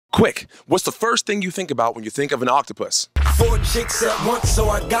Quick, what's the first thing you think about when you think of an octopus? 4 chicks at once, so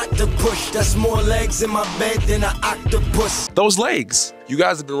I got to push. That's more legs in my bed than an octopus. Those legs. You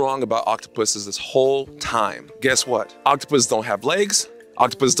guys have been wrong about octopuses this whole time. Guess what? Octopuses don't have legs.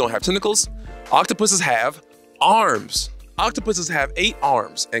 Octopuses don't have tentacles. Octopuses have arms. Octopuses have 8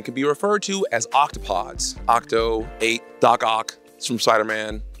 arms and can be referred to as octopods. Octo, 8, Doc Ock. It's from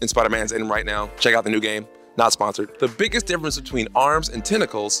Spider-Man, and Spider-Man's in right now. Check out the new game. Not sponsored. The biggest difference between arms and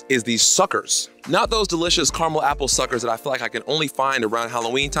tentacles is these suckers. Not those delicious caramel apple suckers that I feel like I can only find around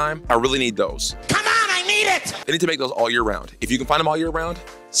Halloween time. I really need those. Come on, I need it! They need to make those all year round. If you can find them all year round,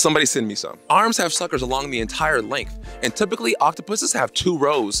 somebody send me some. Arms have suckers along the entire length, and typically octopuses have 2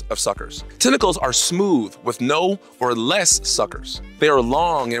 rows of suckers. Tentacles are smooth with no or less suckers. They are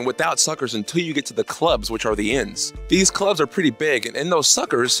long and without suckers until you get to the clubs, which are the ends. These clubs are pretty big, and in those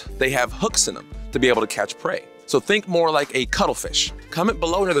suckers, they have hooks in them to be able to catch prey. So think more like a cuttlefish. Comment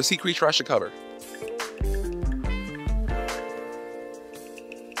below another sea creature I should cover.